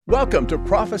Welcome to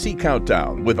Prophecy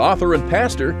Countdown with author and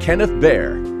pastor Kenneth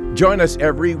Baer. Join us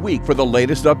every week for the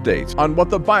latest updates on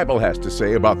what the Bible has to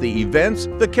say about the events,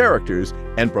 the characters,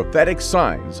 and prophetic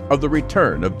signs of the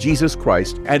return of Jesus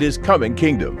Christ and His coming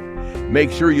kingdom.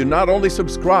 Make sure you not only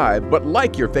subscribe, but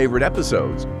like your favorite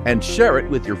episodes and share it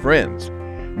with your friends.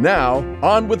 Now,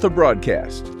 on with the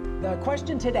broadcast. The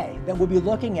question today that we'll be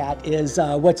looking at is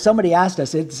what somebody asked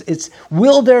us. It's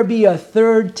will there be a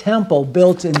third temple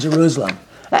built in Jerusalem?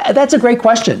 That's a great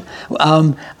question.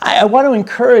 I want to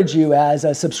encourage you as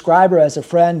a subscriber, as a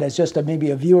friend, as just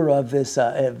maybe a viewer of this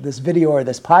video or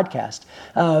this podcast,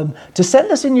 to send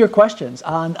us in your questions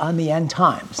on the end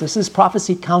times. This is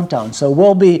Prophecy Countdown. So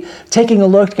we'll be taking a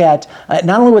look at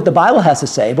not only what the Bible has to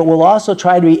say, but we'll also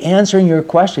try to be answering your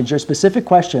questions, your specific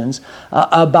questions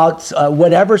about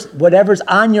whatever's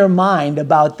on your mind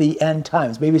about the end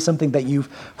times. Maybe something that you've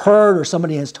heard or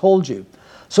somebody has told you.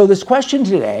 So this question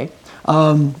today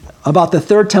about the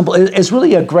third temple is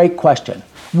really a great question.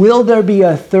 Will there be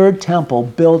a third temple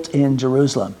built in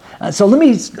Jerusalem? So let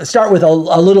me start with a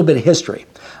little bit of history.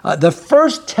 The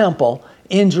first temple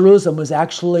in Jerusalem was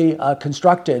actually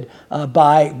constructed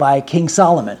by King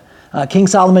Solomon. King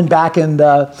Solomon back in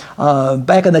the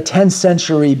 10th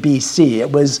century BC.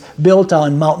 It was built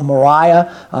on Mount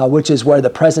Moriah, which is where the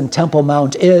present Temple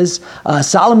Mount is.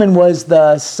 Solomon was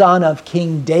the son of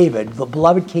King David, the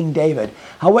beloved King David.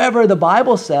 However, the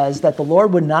Bible says that the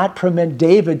Lord would not permit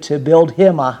David to build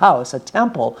him a house, a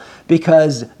temple,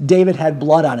 because David had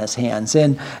blood on his hands.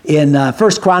 In 1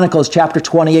 Chronicles chapter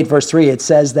 28, verse 3, it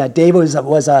says that David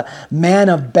was a man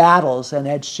of battles and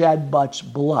had shed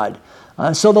much blood.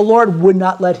 So the Lord would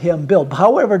not let him build.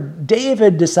 However,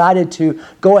 David decided to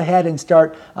go ahead and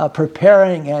start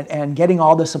preparing and getting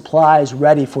all the supplies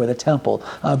ready for the temple.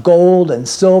 Gold and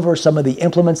silver, some of the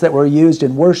implements that were used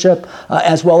in worship,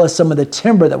 as well as some of the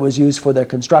timber that was used for their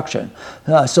construction.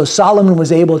 So Solomon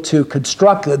was able to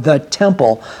construct the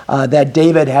temple that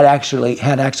David had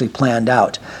actually planned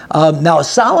out. Now,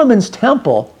 Solomon's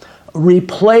temple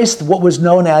replaced what was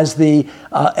known as the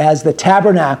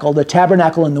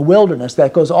tabernacle in the wilderness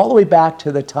that goes all the way back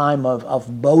to the time of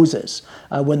Moses,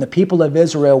 when the people of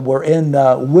Israel were in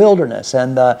the wilderness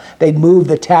and they'd moved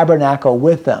the tabernacle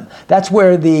with them. That's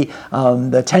where the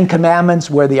Ten Commandments,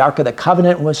 where the Ark of the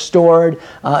Covenant was stored,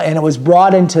 and it was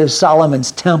brought into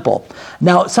Solomon's temple.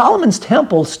 Now, Solomon's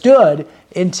temple stood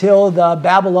until the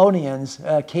Babylonians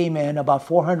came in about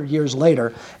 400 years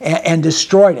later and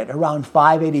destroyed it around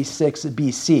 586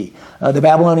 BC. The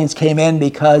Babylonians came in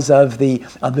because of the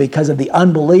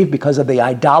unbelief, because of the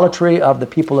idolatry of the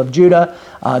people of Judah.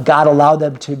 God allowed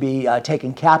them to be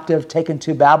taken captive, taken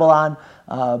to Babylon.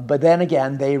 But then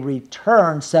again, they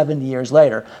returned 70 years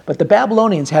later. But the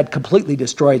Babylonians had completely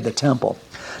destroyed the temple.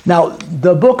 Now,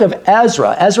 the book of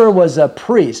Ezra was a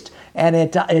priest, and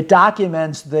it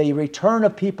documents the return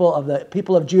of the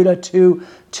people of Judah to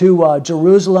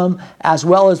Jerusalem, as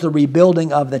well as the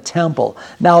rebuilding of the temple.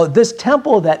 Now, this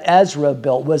temple that Ezra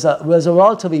built was a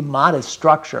relatively modest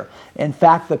structure. In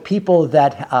fact, the people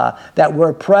that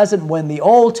were present when the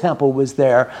old temple was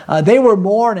there, they were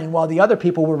mourning while the other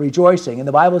people were rejoicing. And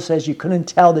the Bible says you couldn't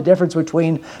tell the difference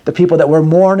between the people that were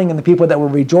mourning and the people that were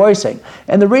rejoicing.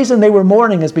 And the reason they were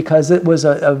mourning is because it was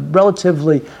a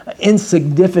relatively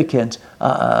insignificant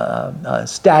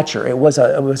stature. It was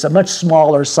a much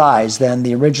smaller size than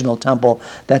the original temple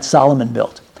that Solomon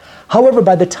built. However,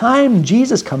 by the time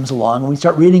Jesus comes along and we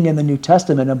start reading in the New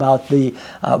Testament about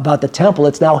the temple,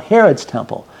 it's now Herod's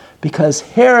temple, because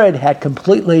Herod had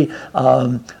completely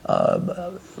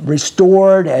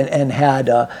restored and had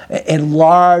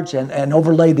enlarged and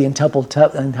overlaid the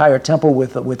entire temple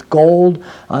with gold.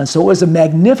 So it was a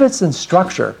magnificent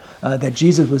structure that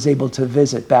Jesus was able to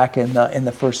visit back in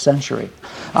the first century.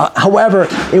 However,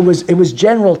 it was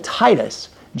General Titus,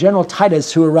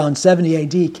 who around 70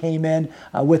 AD came in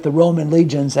with the Roman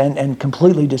legions and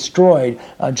completely destroyed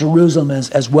Jerusalem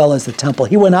as well as the temple.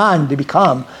 He went on to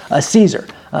become a Caesar.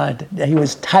 He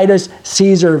was Titus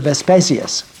Caesar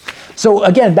Vespasius. So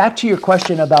again, back to your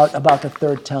question about the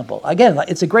third temple. Again,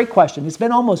 it's a great question. It's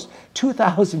been almost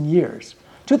 2,000 years.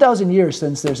 2,000 years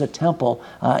since there's a temple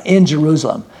in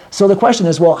Jerusalem. So the question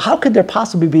is, well, how could there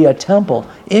possibly be a temple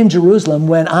in Jerusalem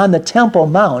when on the Temple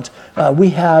Mount we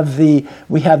have the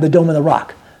Dome of the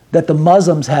Rock that the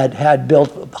Muslims had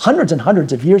built hundreds and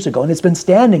hundreds of years ago, and it's been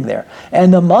standing there.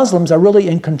 And the Muslims are really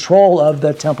in control of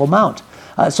the Temple Mount.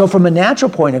 So from a natural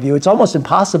point of view, it's almost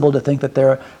impossible to think that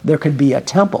there could be a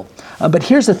temple. But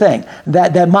here's the thing,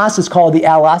 that mosque is called the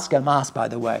Al-Aqsa Mosque, by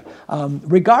the way.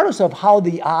 Regardless of how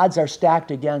the odds are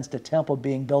stacked against a temple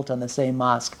being built on the same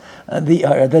mosque,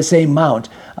 the same mount,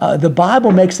 the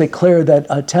Bible makes it clear that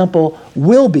a temple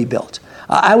will be built.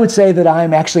 I would say that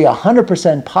I'm actually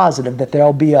 100% positive that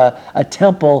there'll be a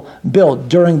temple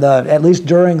built at least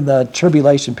during the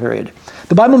tribulation period.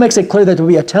 The Bible makes it clear that there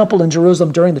will be a temple in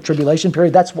Jerusalem during the tribulation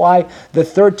period. That's why the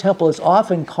third temple is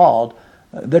often called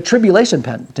the tribulation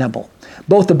temple.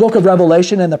 Both the book of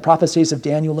Revelation and the prophecies of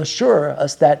Daniel assure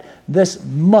us that this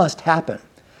must happen.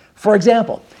 For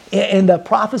example, in the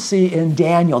prophecy in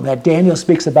Daniel, that Daniel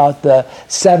speaks about the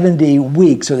 70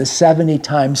 weeks, or the 70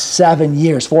 times 7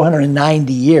 years,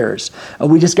 490 years,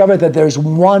 we discover that there's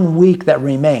 1 week that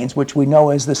remains, which we know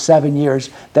is the 7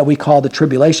 years that we call the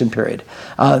tribulation period.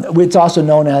 It's also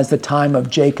known as the time of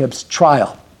Jacob's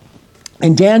trial.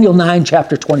 In Daniel 9,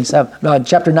 chapter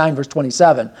 9, verse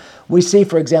 27, we see,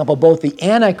 for example, both the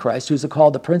Antichrist, who's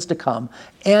called the Prince to come,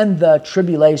 and the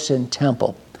tribulation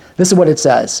temple. This is what it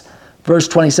says. Verse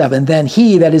 27, then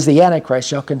he, that is the Antichrist,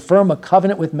 shall confirm a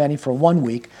covenant with many for 1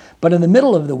 week, but in the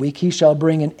middle of the week he shall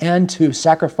bring an end to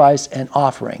sacrifice and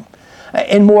offering.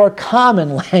 In more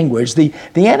common language, the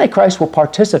Antichrist will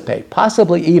participate,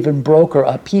 possibly even broker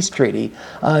a peace treaty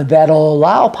that'll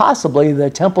allow possibly the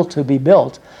temple to be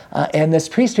built. And this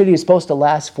peace treaty is supposed to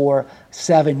last for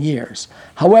 7 years.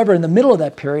 However, in the middle of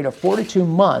that period of 42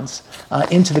 months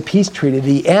into the peace treaty,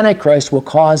 the Antichrist will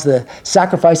cause the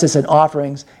sacrifices and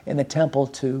offerings in the temple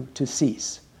to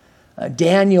cease.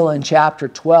 Daniel in chapter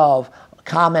 12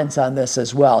 comments on this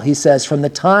as well. He says, from the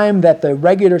time that the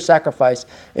regular sacrifice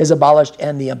is abolished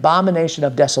and the abomination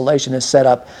of desolation is set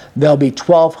up, there'll be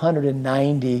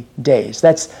 1,290 days.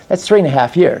 That's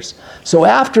 3.5 years. So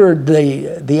after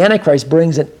the Antichrist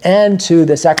brings an end to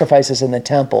the sacrifices in the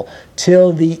temple,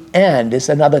 till the end is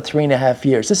another 3.5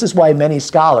 years. This is why many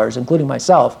scholars, including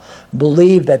myself,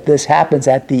 believe that this happens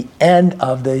at the end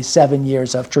of the 7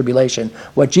 years of tribulation,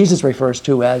 what Jesus refers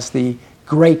to as the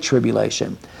Great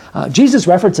Tribulation. Jesus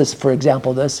references, for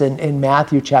example, this in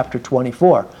Matthew chapter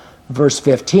 24, verse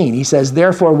 15. He says,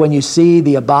 therefore, when you see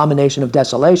the abomination of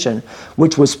desolation,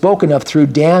 which was spoken of through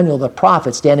Daniel the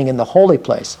prophet standing in the holy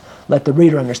place, let the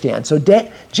reader understand. So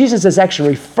Jesus is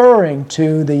actually referring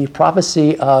to the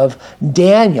prophecy of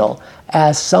Daniel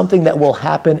as something that will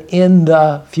happen in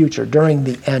the future, during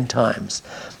the end times.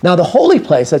 Now, the holy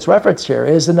place that's referenced here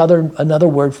is another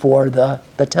word for the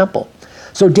temple.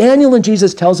 So Daniel and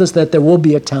Jesus tells us that there will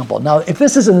be a temple. Now, if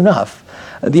this isn't enough,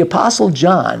 the Apostle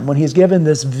John, when he's given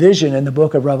this vision in the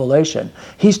book of Revelation,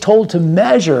 he's told to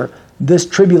measure this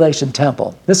tribulation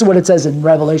temple. This is what it says in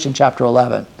Revelation chapter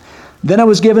 11. Then I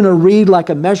was given a reed like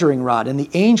a measuring rod, and the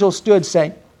angel stood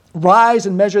saying, rise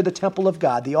and measure the temple of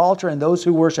God, the altar and those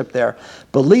who worship there.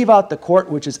 But leave out the court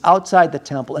which is outside the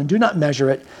temple, and do not measure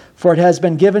it, for it has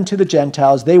been given to the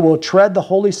Gentiles. They will tread the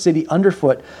holy city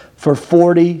underfoot for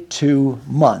 42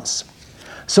 months.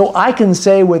 So I can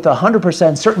say with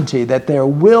 100% certainty that there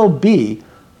will be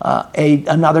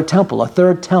another temple, a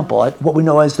third temple, what we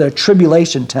know as the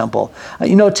tribulation temple.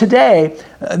 Today,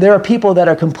 there are people that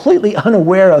are completely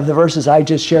unaware of the verses I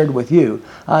just shared with you.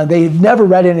 They've never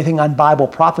read anything on Bible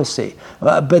prophecy,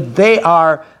 but they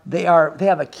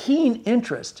have a keen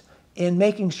interest in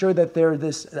making sure that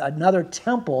there's another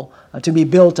temple to be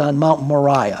built on Mount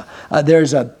Moriah.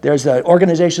 There's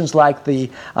organizations like the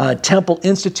Temple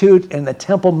Institute and the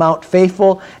Temple Mount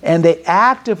Faithful, and they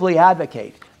actively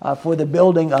advocate for the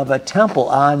building of a temple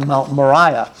on Mount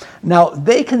Moriah. Now,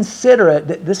 they consider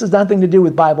it, this has nothing to do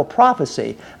with Bible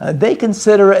prophecy, they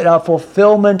consider it a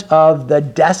fulfillment of the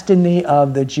destiny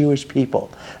of the Jewish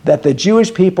people, that the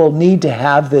Jewish people need to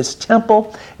have this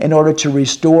temple in order to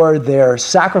restore their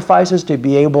sacrifices, to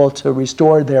be able to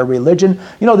restore their religion.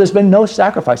 There's been no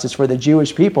sacrifices for the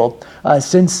Jewish people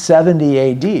since 70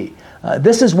 AD.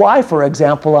 This is why, for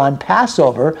example, on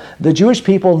Passover, the Jewish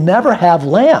people never have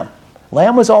lamb.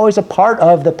 Lamb was always a part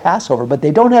of the Passover, but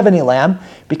they don't have any lamb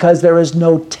because there is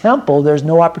no temple, there's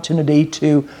no opportunity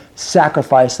to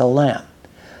sacrifice a lamb.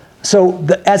 So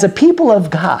as a people of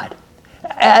God,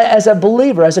 as a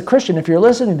believer, as a Christian, if you're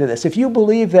listening to this, if you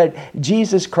believe that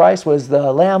Jesus Christ was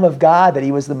the Lamb of God, that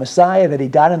he was the Messiah, that he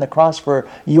died on the cross for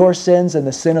your sins and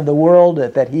the sin of the world,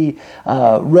 that he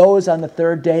rose on the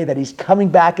third day, that he's coming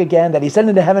back again, that he ascended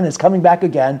into heaven and is coming back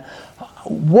again,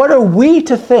 what are we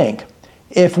to think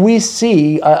if we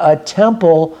see a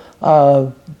temple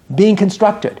being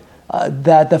constructed,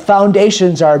 that the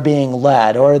foundations are being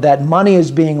laid, or that money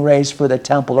is being raised for the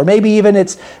temple, or maybe even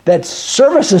it's that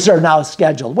services are now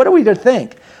scheduled? What are we to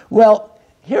think? Well,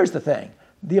 here's the thing.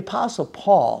 the Apostle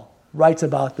Paul writes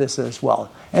about this as well.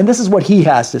 And this is what he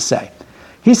has to say.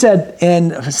 He said in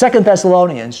 2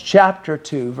 Thessalonians chapter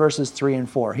 2, verses 3 and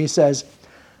 4, he says,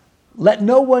 "Let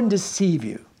no one deceive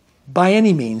you by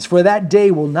any means, for that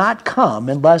day will not come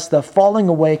unless the falling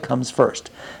away comes first,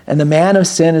 and the man of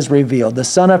sin is revealed, the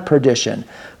son of perdition,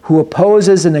 who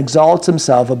opposes and exalts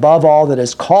himself above all that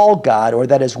is called God or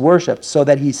that is worshipped, so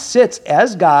that he sits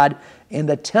as God in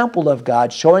the temple of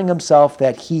God, showing himself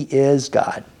that he is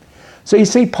God." So you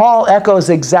see, Paul echoes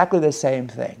exactly the same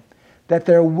thing, that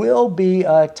there will be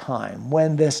a time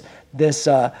when this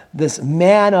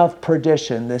man of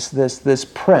perdition, this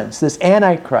prince, this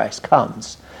Antichrist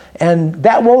comes. And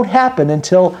that won't happen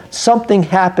until something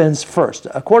happens first.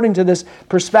 According to this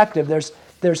perspective,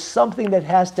 there's something that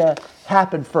has to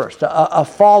happen first, a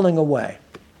falling away.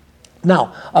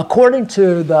 Now, according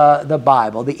to the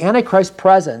Bible, the Antichrist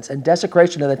presence and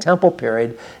desecration of the temple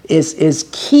period is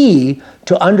key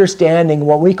to understanding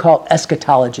what we call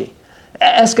eschatology.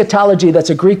 Eschatology, that's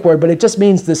a Greek word, but it just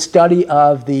means the study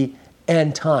of the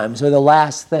end times or the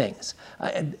last things.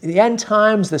 The end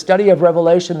times, the study of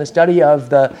Revelation, the study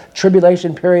of the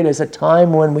tribulation period is a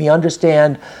time when we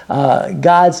understand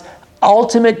God's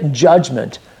ultimate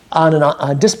judgment on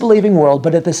a disbelieving world,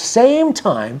 but at the same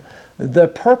time, the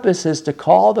purpose is to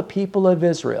call the people of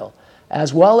Israel,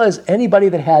 as well as anybody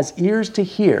that has ears to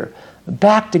hear,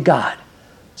 back to God,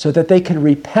 so that they can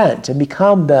repent and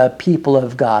become the people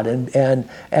of God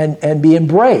and be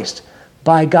embraced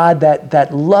by God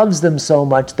that loves them so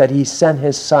much that he sent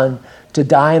his son to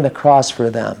die on the cross for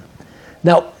them.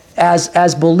 Now,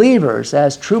 as believers,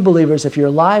 as true believers, if you're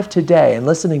alive today and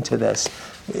listening to this,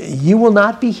 you will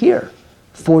not be here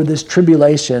for this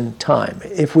tribulation time.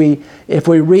 If we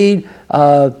read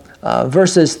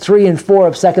verses 3 and 4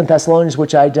 of 2 Thessalonians,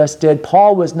 which I just did,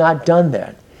 Paul was not done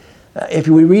then. If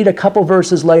we read a couple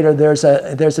verses later, there's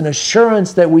an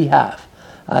assurance that we have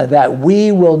that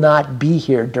we will not be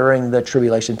here during the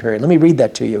tribulation period. Let me read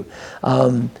that to you.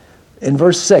 In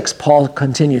verse 6, Paul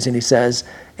continues and he says,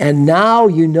 "And now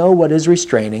you know what is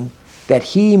restraining, that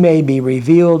he may be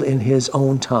revealed in his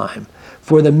own time.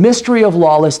 For the mystery of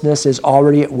lawlessness is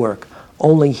already at work.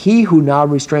 Only he who now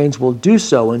restrains will do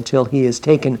so until he is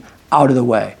taken out of the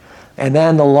way. And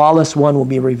then the lawless one will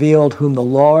be revealed, whom the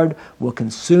Lord will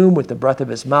consume with the breath of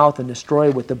his mouth and destroy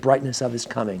with the brightness of his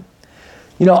coming."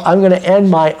 You know, I'm going to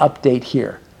end my update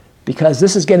here, because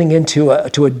this is getting into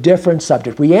a different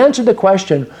subject. We answered the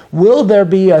question, will there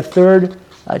be a third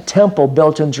temple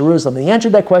built in Jerusalem? And the answer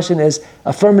to that question is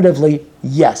affirmatively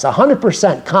yes,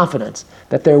 100% confidence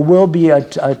that there will be a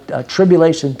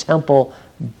tribulation temple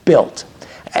built.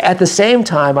 At the same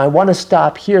time, I want to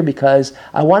stop here because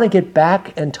I want to get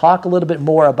back and talk a little bit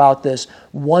more about this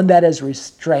one that is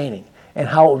restraining and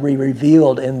how it will be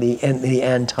revealed in the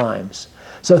end times.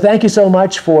 So thank you so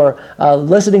much for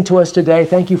listening to us today.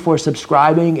 Thank you for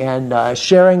subscribing and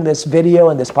sharing this video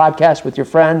and this podcast with your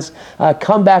friends.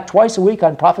 Come back twice a week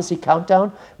on Prophecy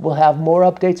Countdown. We'll have more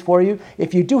updates for you.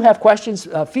 If you do have questions,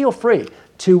 feel free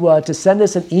to send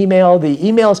us an email. The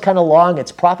email is kind of long.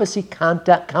 It's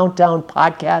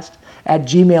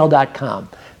prophecycountdownpodcast@gmail.com.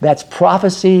 That's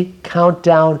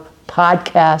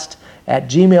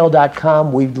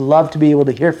prophecycountdownpodcast@gmail.com. We'd love to be able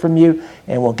to hear from you,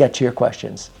 and we'll get to your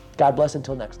questions. God bless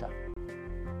until next time.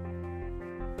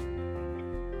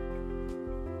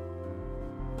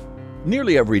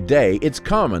 Nearly every day, it's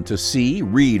common to see,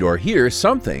 read, or hear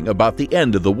something about the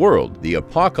end of the world, the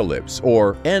apocalypse,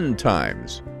 or end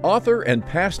times. Author and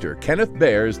pastor Kenneth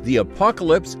Baer's The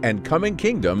Apocalypse and Coming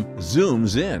Kingdom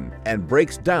zooms in and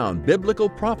breaks down biblical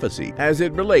prophecy as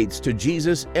it relates to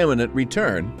Jesus' imminent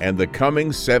return and the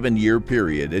coming 7-year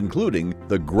period, including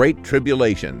the Great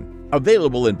Tribulation.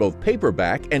 Available in both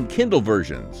paperback and Kindle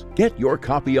versions. Get your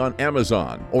copy on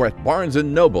Amazon or at Barnes &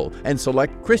 Noble and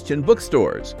select Christian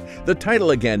bookstores. The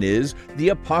title again is The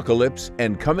Apocalypse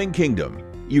and Coming Kingdom.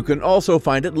 You can also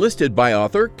find it listed by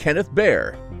author Kenneth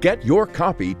Baer. Get your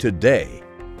copy today.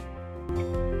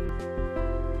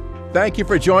 Thank you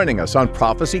for joining us on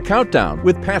Prophecy Countdown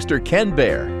with Pastor Ken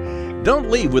Baer.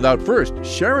 Don't leave without first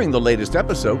sharing the latest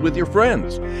episode with your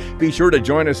friends. Be sure to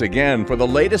join us again for the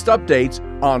latest updates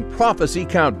on Prophecy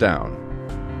Countdown.